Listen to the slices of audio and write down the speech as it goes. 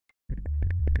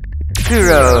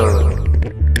Zero.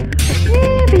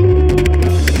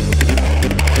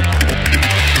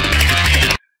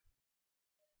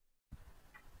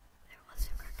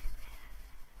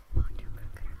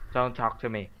 Don't talk to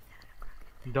me.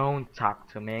 Don't talk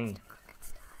to me.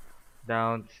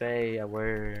 Don't say a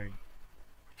word.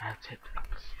 That's it.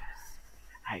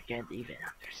 I can't even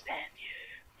understand you.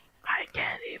 I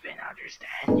can't even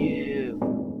understand you.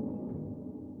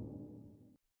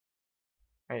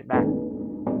 Right back.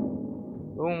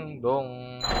 Dong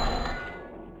dong.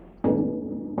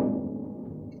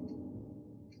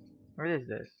 What is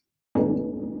this?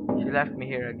 She left me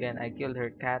here again. I killed her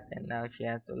cat and now she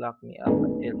has to lock me up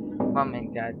until mom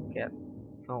and dad get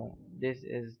home. This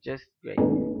is just great.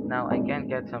 Now I can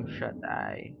get some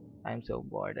shut-eye. I'm so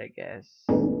bored, I guess.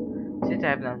 Since I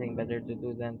have nothing better to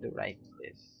do than to write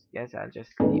this, guess I'll just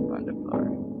sleep on the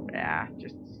floor. Yeah,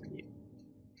 just sleep.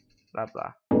 Blah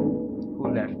blah.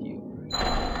 Who left you?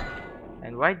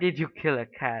 And why did you kill a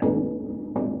cat?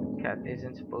 A cat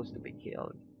isn't supposed to be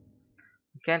killed.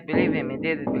 I can't believe him. He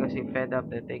did it because he fed up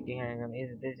the taking her.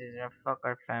 This is a fuck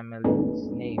our family's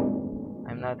name.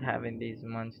 I'm not having this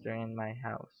monster in my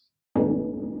house.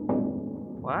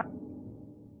 What?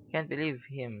 Can't believe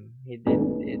him. He did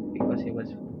it because he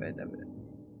was fed up.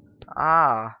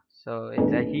 Ah, so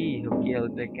it's a he who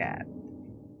killed the cat.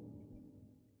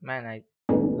 Man, I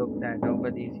looked at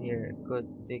nobody's here. Could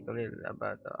think a little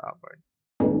about the awkward.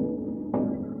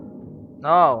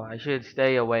 No, I should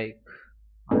stay awake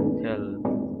until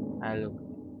I look.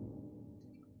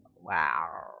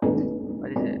 Wow.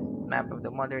 What is it? Map of the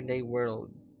modern day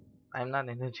world. I'm not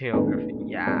into geography.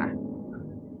 Yeah.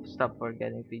 Stop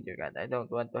forgetting feature card. I don't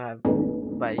want to have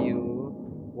buy you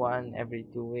one every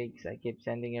 2 weeks. I keep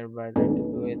sending your brother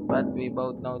to do it, but we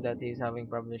both know that he's having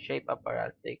problems. Shape up or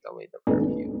I'll take away the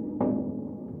perfume.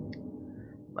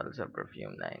 Bottles of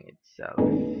perfume 9 itself.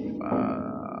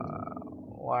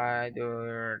 Why do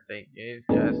you think it's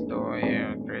just the way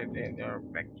you treated your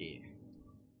Becky?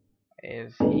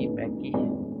 Is he Becky?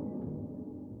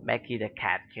 Becky the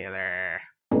cat killer.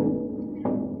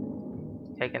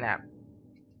 Take a nap.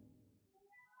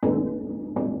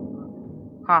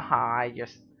 Haha, I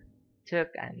just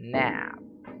took a nap.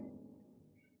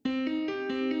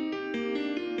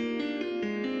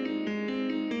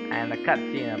 And the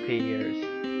cutscene appears.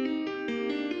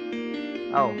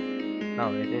 Oh,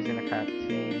 no, it isn't a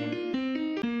cutscene.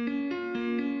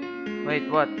 Wait,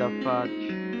 what the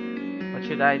fudge? What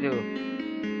should I do?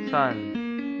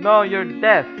 Son. No, you're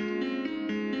deaf!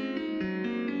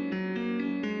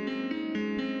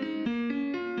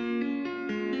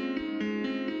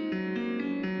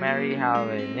 Mary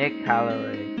Holloway, Nick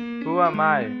Holloway. Who am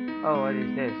I? Oh, what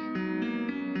is this?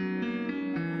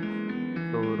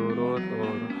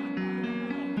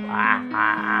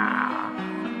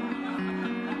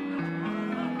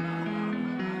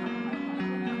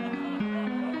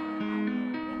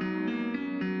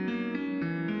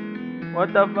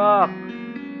 What the fuck?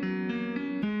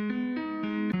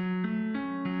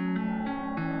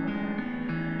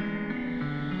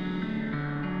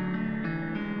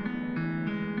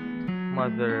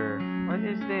 Mother, what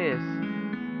is this?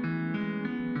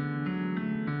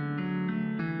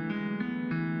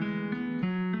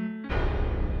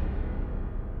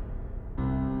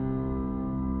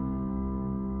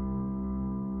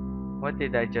 What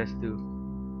did I just do?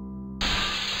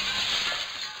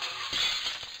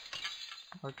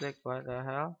 I was like, what the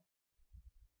hell?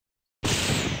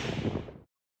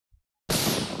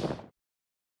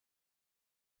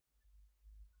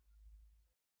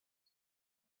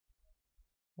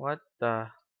 What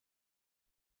the?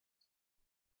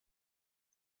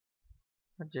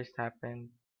 What just happened?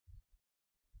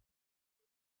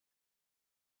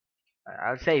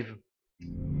 I'll save.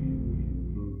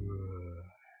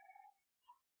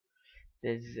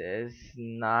 This is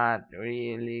not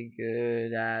really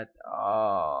good at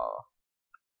all.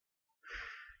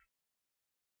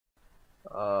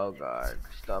 Oh god,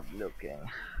 stop looking.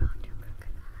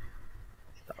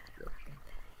 Stop looking.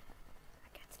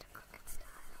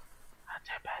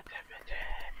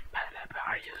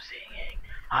 Are you singing?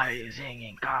 Are you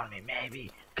singing? Call me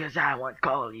maybe, cause I won't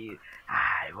call you.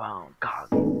 I won't call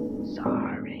you.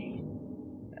 Sorry.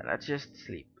 Now let's just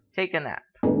sleep. Take a nap.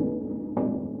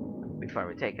 Before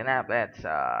we take a nap, let's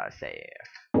save.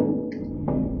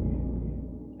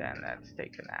 Then let's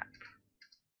take a nap.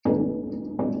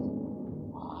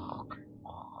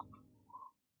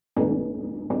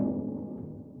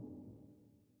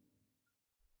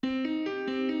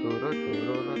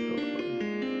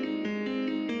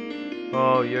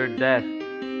 Oh, you're dead.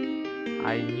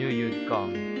 I knew you'd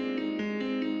come.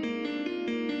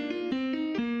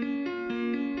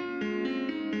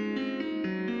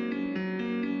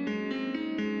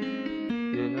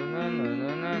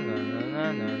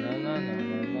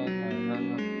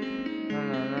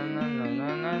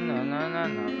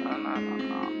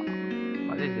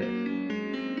 is this?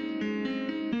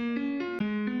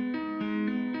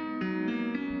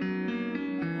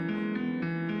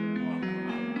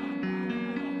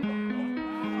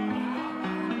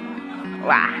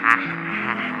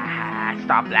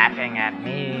 Stop laughing at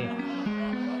me.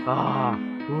 Ah,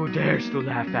 who dares to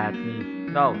laugh at me?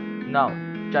 No, no,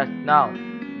 just no.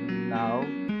 No,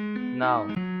 no,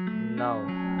 no.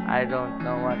 I don't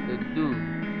know what to do.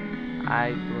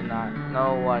 I do not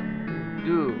know what to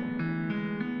do.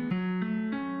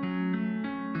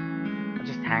 I'll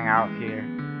just hang out here.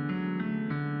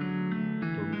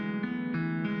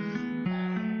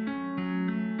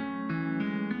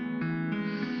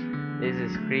 This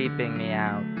is creeping me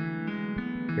out.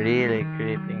 Really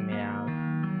creeping me out.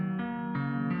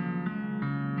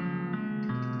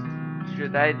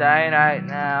 Should I die right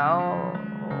now?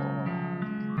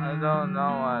 I don't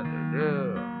know what to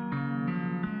do.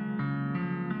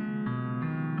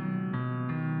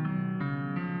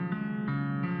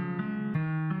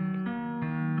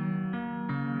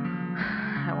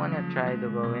 I wanna try to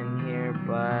go in here,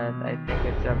 but I think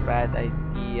it's a bad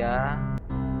idea.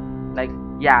 Like,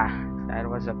 yeah, that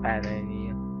was a bad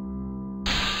idea.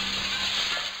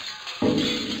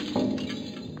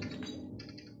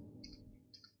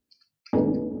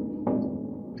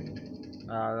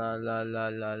 La la la la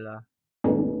la la.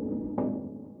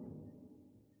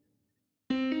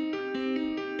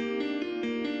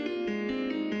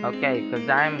 Okay, cause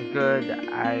I'm good,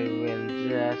 I will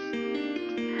just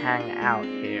hang out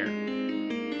here.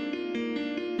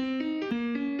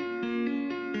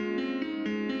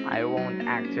 I won't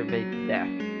activate death.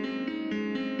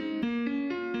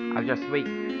 I'll just wait.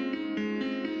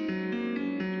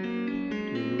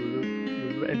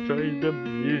 Enjoy the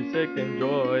music,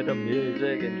 enjoy the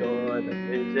music, enjoy the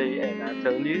music, and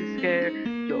until you scared,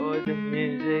 enjoy the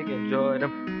music, enjoy the.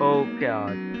 Oh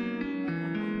God.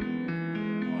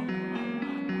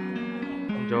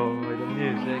 Enjoy the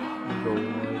music, enjoy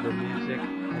the music,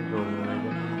 enjoy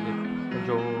the music,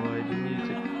 enjoy the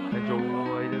music,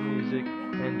 enjoy the music,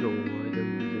 enjoy the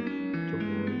music,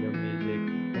 enjoy the music,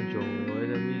 enjoy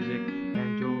the music,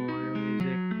 enjoy the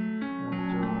music,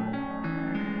 enjoy.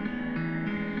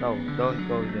 No, don't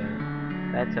go there.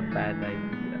 That's a bad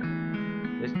idea.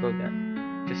 Just go there.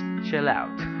 Just chill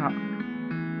out.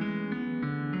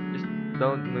 Just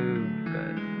don't move.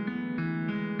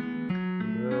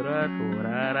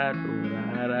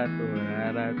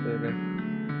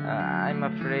 I'm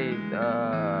afraid,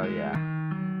 yeah.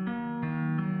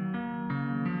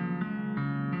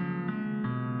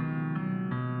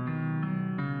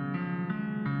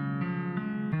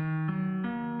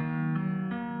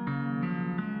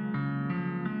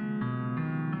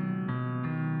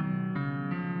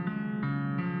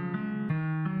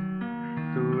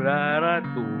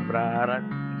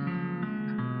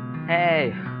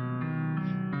 Hey,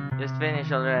 just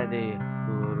finish already.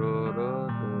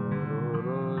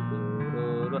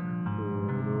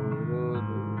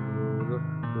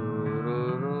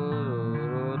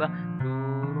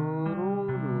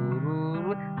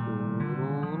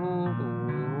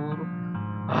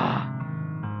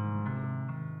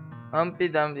 Humpty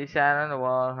Dumpty sat on the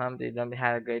wall. Humpty Dumpty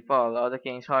had a great fall. All the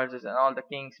king's horses and all the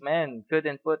king's men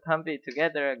couldn't put Humpty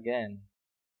together again.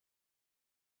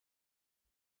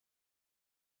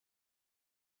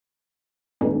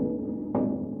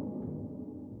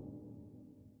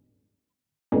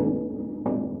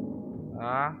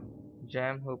 Ah,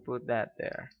 gem, who put that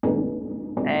there?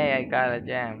 Hey, I got a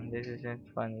gem. This isn't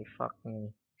funny. Fuck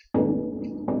me.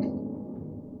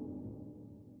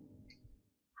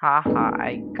 Haha,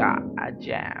 I got a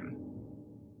gem.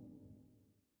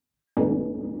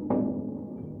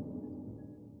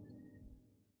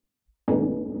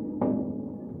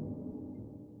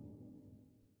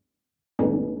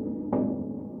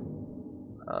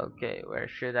 Okay, where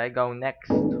should I go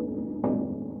next?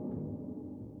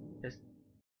 Just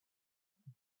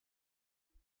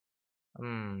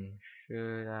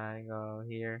should I go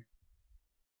here?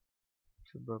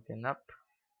 Too broken up.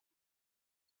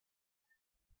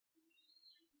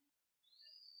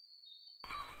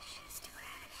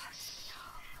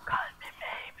 Call me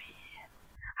baby.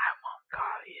 I won't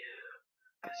call you,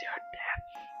 'cause you're deaf.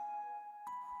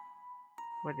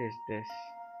 What is this?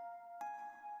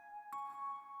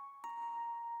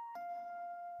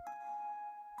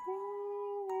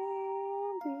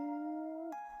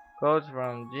 Quotes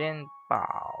from John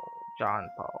Paul.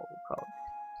 Quote.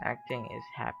 Acting is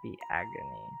happy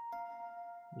agony.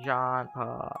 John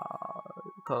Paul.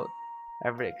 Quote.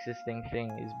 Every existing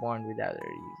thing is born without a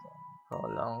reason,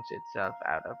 prolongs itself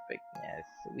out of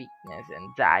weakness,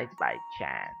 and dies by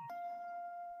chance.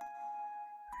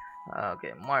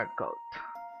 Okay, more quote.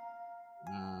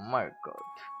 More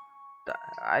code.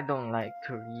 I don't like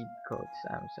to read codes.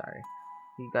 I'm sorry.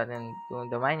 We got into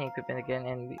the mining equipment again,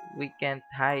 and we can't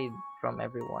hide from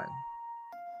everyone.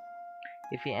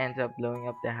 If he ends up blowing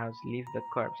up the house, leave the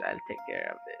corpse. I'll take care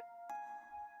of it.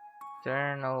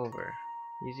 Turn over.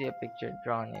 You see a picture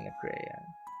drawn in a crayon.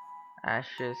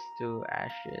 Ashes to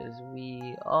ashes,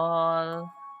 we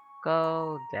all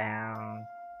go down.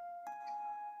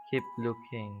 Keep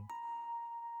looking.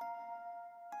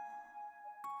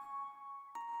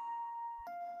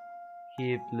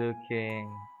 Keep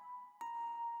looking.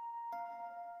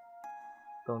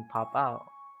 Don't pop out.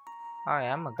 I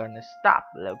am gonna stop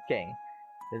looking.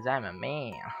 Cause I'm a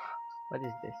man. What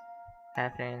is this?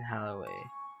 Catherine Holloway.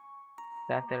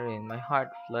 Catherine, my heart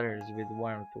flutters with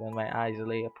warmth when my eyes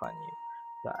lay upon you.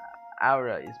 The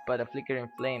aura is but a flickering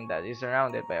flame that is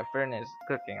surrounded by a furnace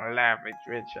cooking love with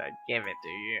which I give it to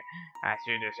you. As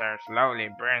you deserve slowly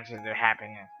burns into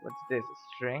happiness. What's this, a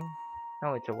string?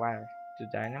 No, it's a wire. To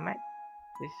dynamite?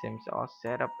 This seems all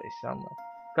set up by someone.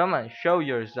 Come on, show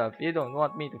yourself. You don't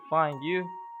want me to find you.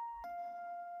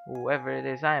 Whoever it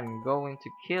is, I'm going to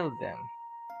kill them.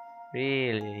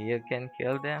 Really, you can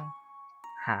kill them?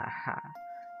 Ha ha.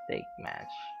 Take match.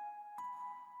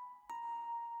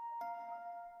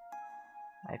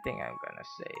 I think I'm gonna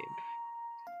save.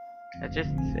 Let's just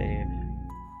save.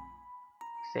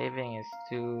 Saving is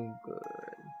too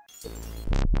good.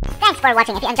 Thanks for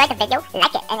watching. If you enjoyed the video,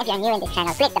 like it. And if you're new in this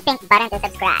channel, click the pink button to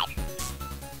subscribe.